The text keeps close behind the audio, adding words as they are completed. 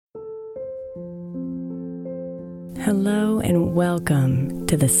Hello and welcome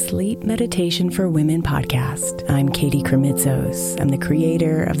to the Sleep Meditation for Women podcast. I'm Katie Kremitzos. I'm the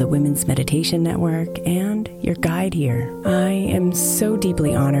creator of the Women's Meditation Network and your guide here. I am so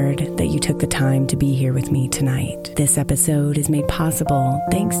deeply honored that you took the time to be here with me tonight. This episode is made possible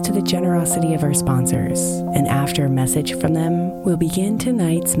thanks to the generosity of our sponsors. And after a message from them, we'll begin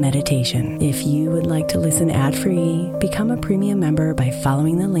tonight's meditation. If you would like to listen ad-free, become a premium member by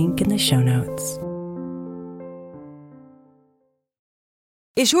following the link in the show notes.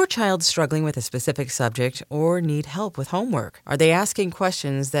 Is your child struggling with a specific subject or need help with homework? Are they asking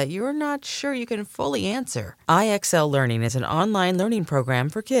questions that you're not sure you can fully answer? IXL Learning is an online learning program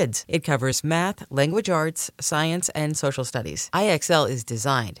for kids. It covers math, language arts, science, and social studies. IXL is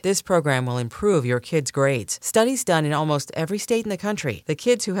designed. This program will improve your kids' grades. Studies done in almost every state in the country. The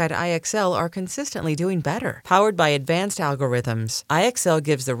kids who had IXL are consistently doing better. Powered by advanced algorithms, IXL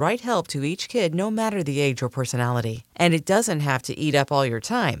gives the right help to each kid no matter the age or personality. And it doesn't have to eat up all your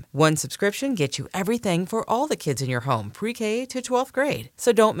time. One subscription gets you everything for all the kids in your home, pre-K to 12th grade.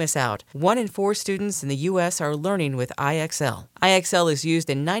 So don't miss out. 1 in 4 students in the U.S. are learning with IXL. IXL is used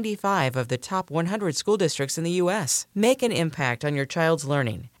in 95 of the top 100 school districts in the U.S. Make an impact on your child's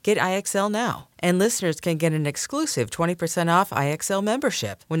learning. Get IXL now. And listeners can get an exclusive 20% off IXL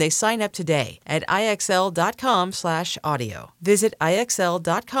membership when they sign up today at IXL.com/audio. Visit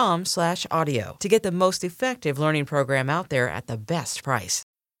IXL.com/audio to get the most effective learning program out there at the best price.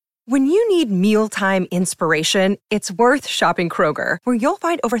 When you need mealtime inspiration, it's worth shopping Kroger, where you'll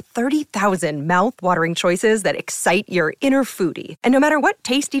find over 30,000 mouth-watering choices that excite your inner foodie. And no matter what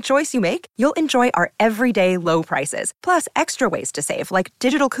tasty choice you make, you'll enjoy our everyday low prices, plus extra ways to save, like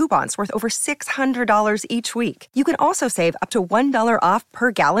digital coupons worth over $600 each week. You can also save up to $1 off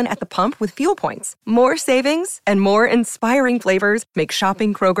per gallon at the pump with fuel points. More savings and more inspiring flavors make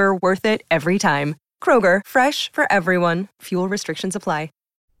shopping Kroger worth it every time. Kroger, fresh for everyone. Fuel restrictions apply.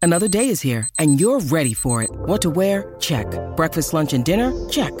 Another day is here, and you're ready for it. What to wear? Check. Breakfast, lunch, and dinner?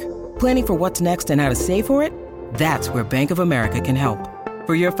 Check. Planning for what's next and how to save for it? That's where Bank of America can help.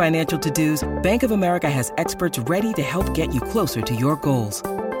 For your financial to-dos, Bank of America has experts ready to help get you closer to your goals.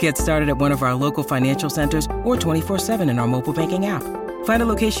 Get started at one of our local financial centers or 24/7 in our mobile banking app. Find a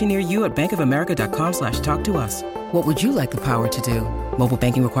location near you at bankofamerica.com/talktous. What would you like the power to do? Mobile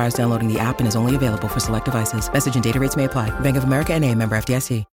banking requires downloading the app and is only available for select devices. Message and data rates may apply. Bank of America N.A., member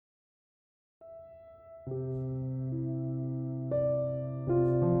FDIC.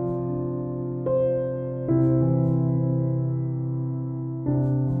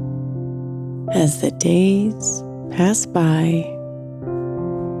 As the days pass by,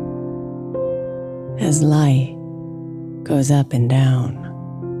 as light goes up and down,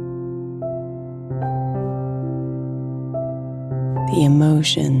 the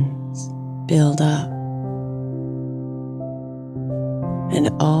emotions build up, and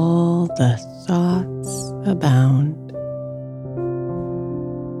all the thoughts abound.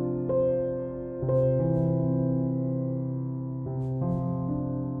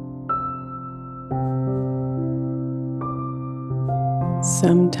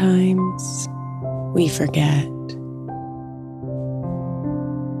 Sometimes we forget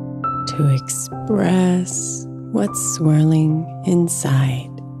to express what's swirling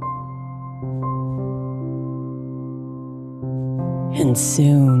inside. And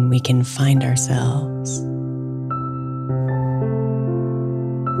soon we can find ourselves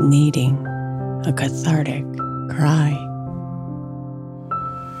needing a cathartic cry.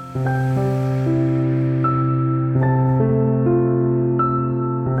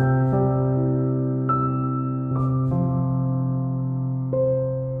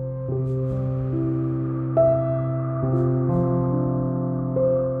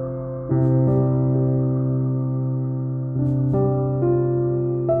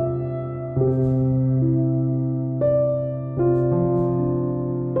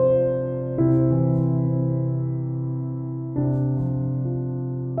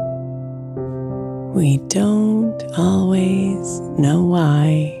 We don't always know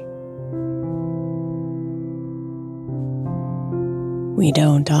why. We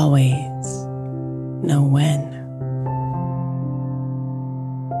don't always know when.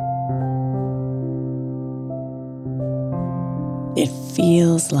 It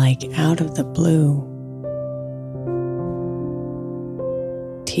feels like out of the blue,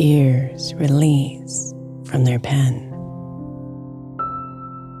 tears release from their pen.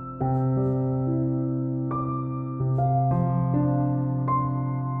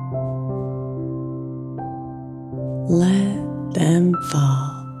 Let them fall.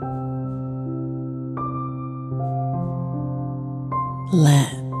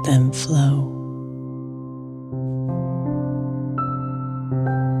 Let them flow.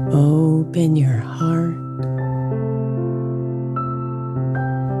 Open your heart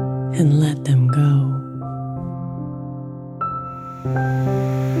and let them go.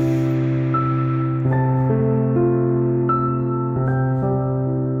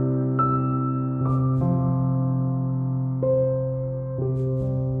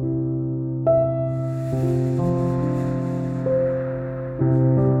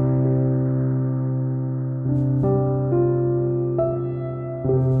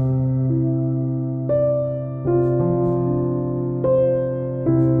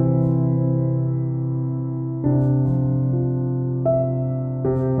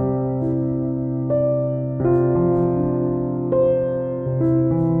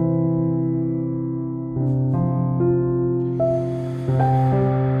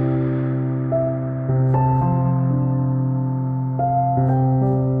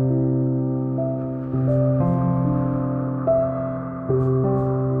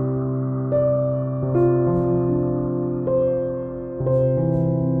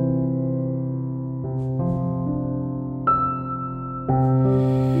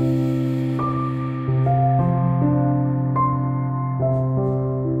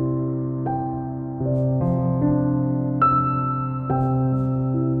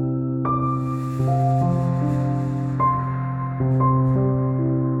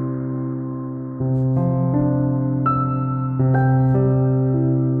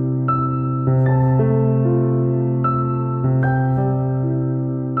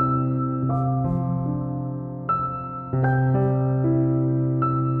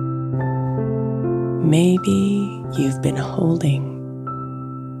 Maybe you've been holding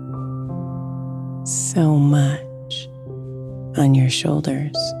so much on your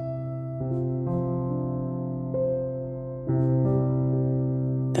shoulders.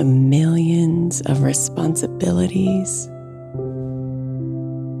 The millions of responsibilities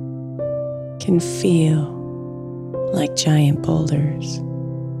can feel like giant boulders.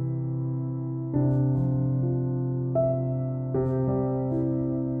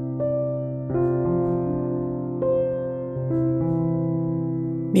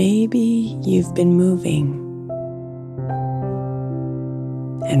 Maybe you've been moving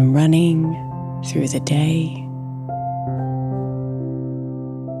and running through the day.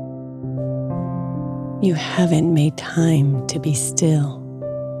 You haven't made time to be still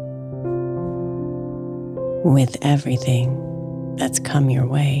with everything that's come your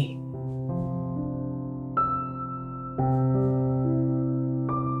way.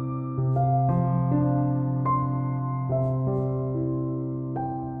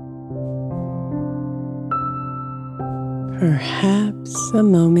 Perhaps a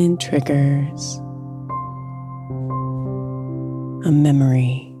moment triggers a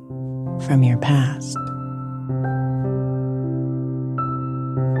memory from your past.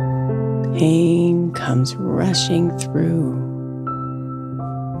 Pain comes rushing through.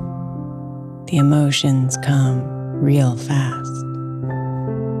 The emotions come real fast.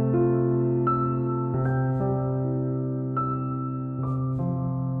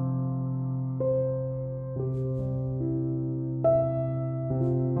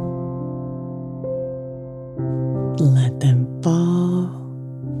 Let them fall.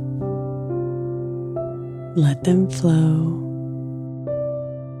 Let them flow.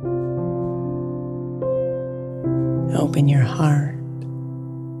 Open your heart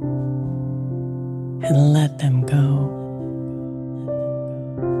and let them go.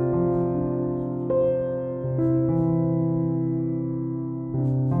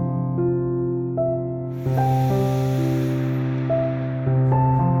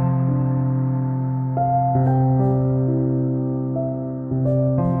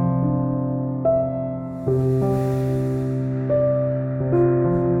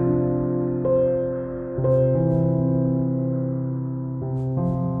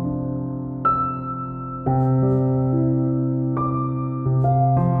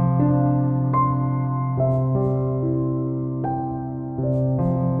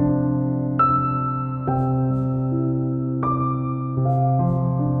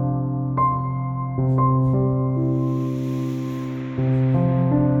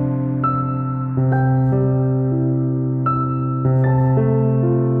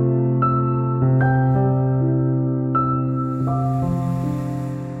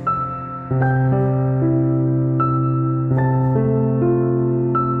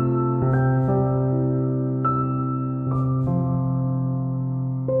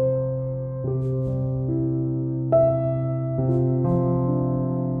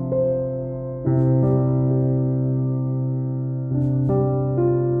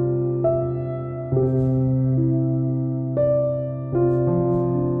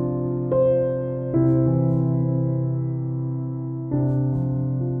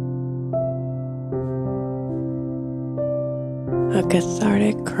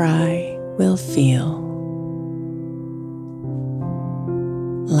 cathartic cry will feel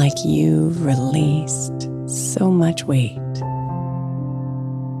like you've released so much weight.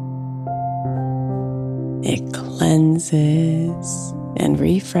 It cleanses and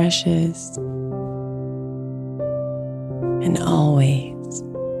refreshes and always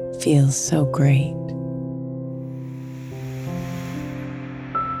feels so great.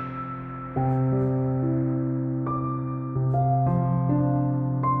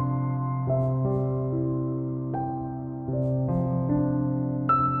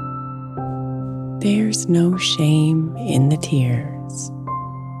 There's no shame in the tears.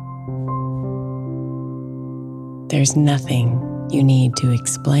 There's nothing you need to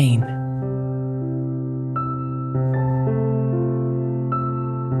explain.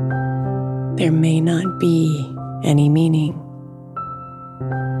 There may not be any meaning.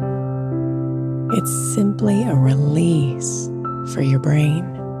 It's simply a release for your brain.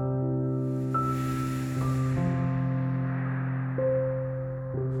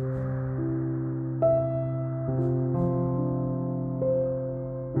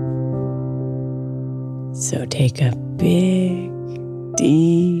 So take a big,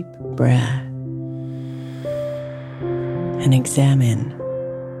 deep breath and examine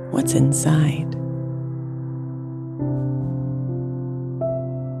what's inside.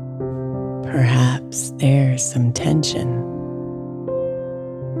 Perhaps there's some tension,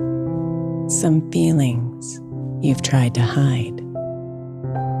 some feelings you've tried to hide.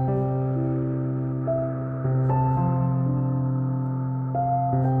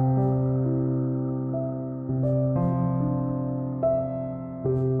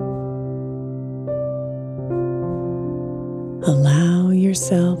 Allow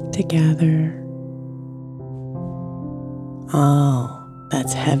yourself to gather all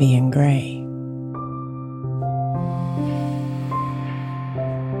that's heavy and gray.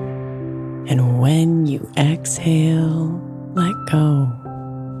 And when you exhale, let go.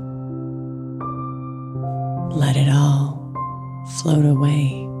 Let it all float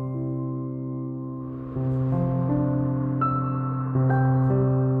away.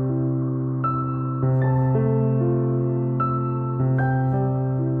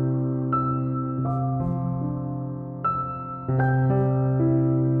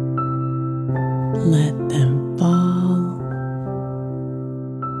 Let them fall.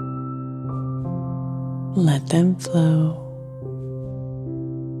 Let them flow.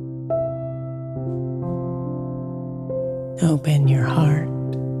 Open your heart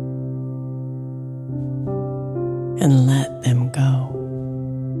and let them go.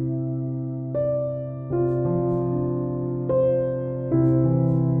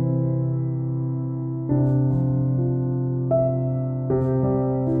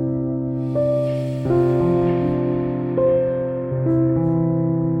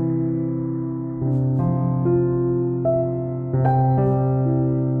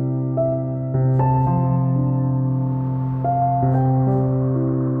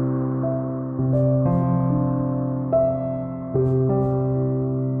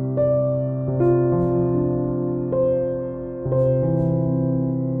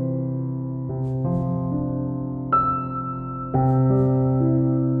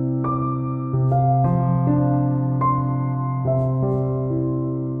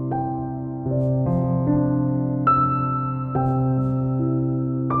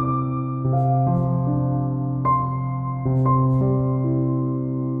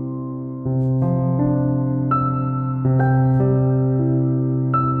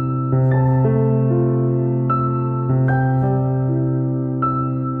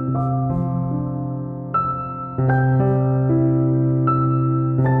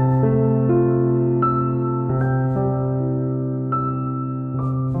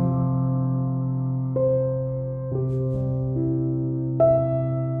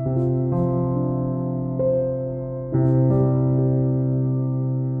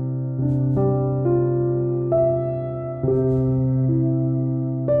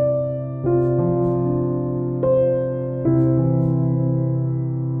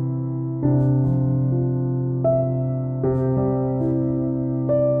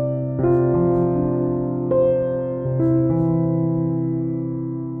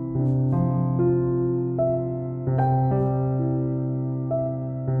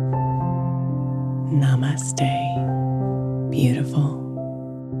 Namaste, beautiful.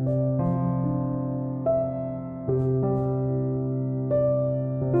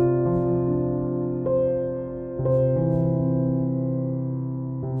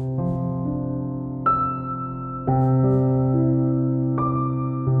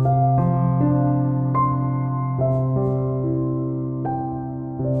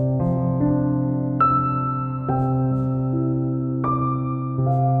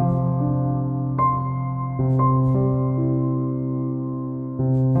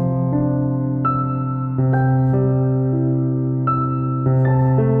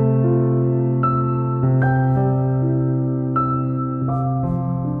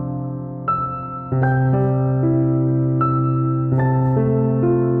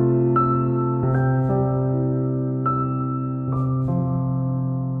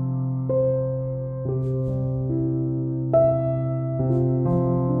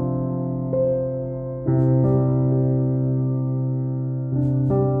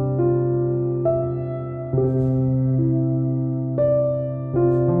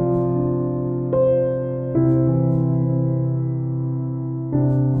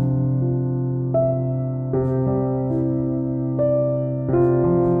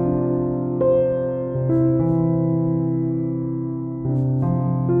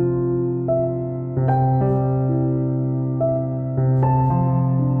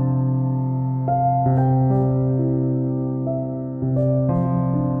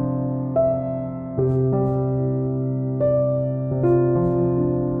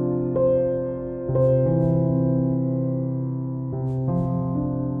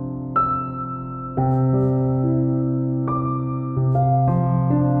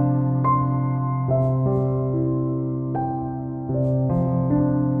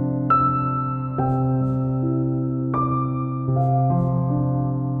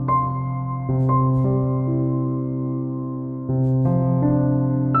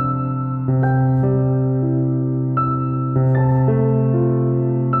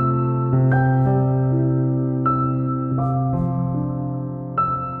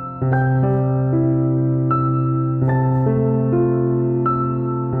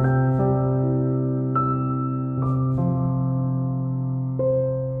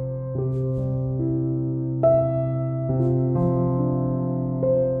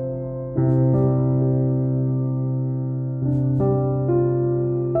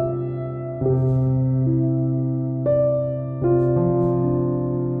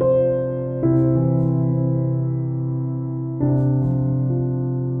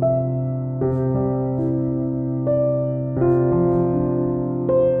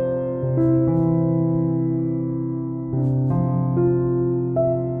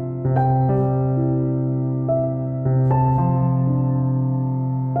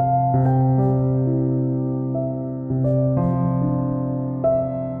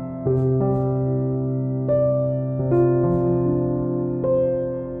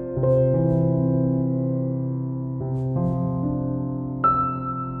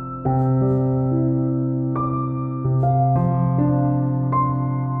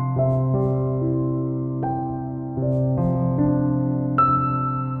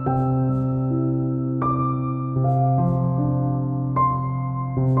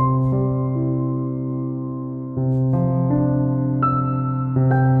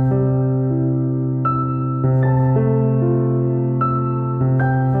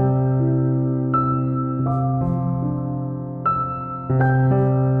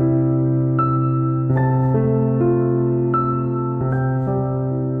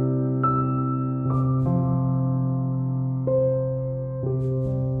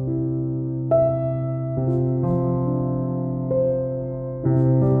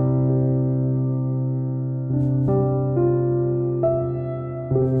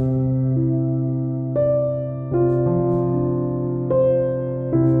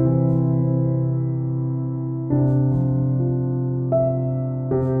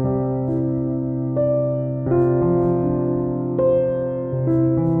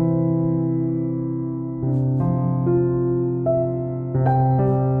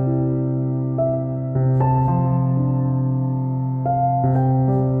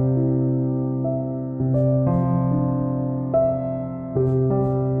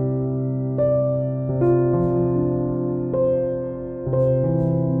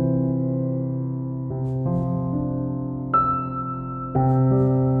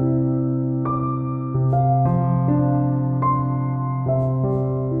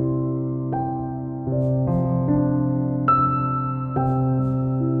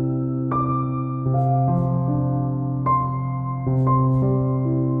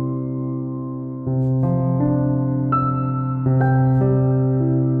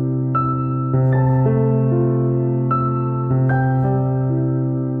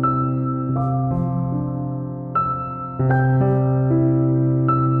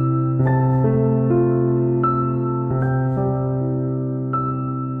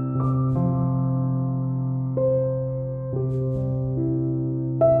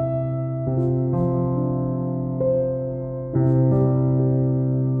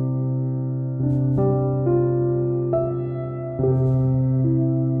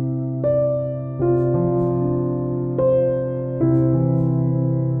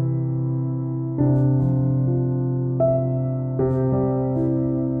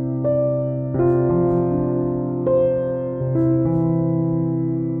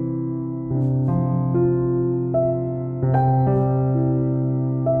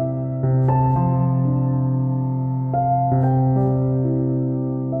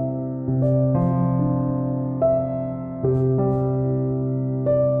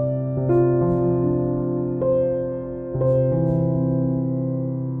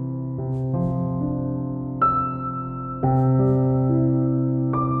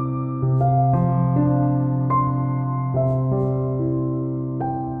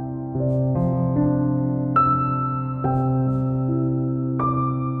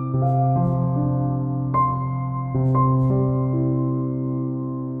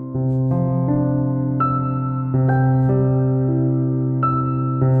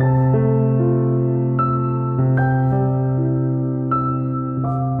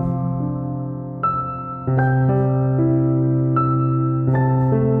 you.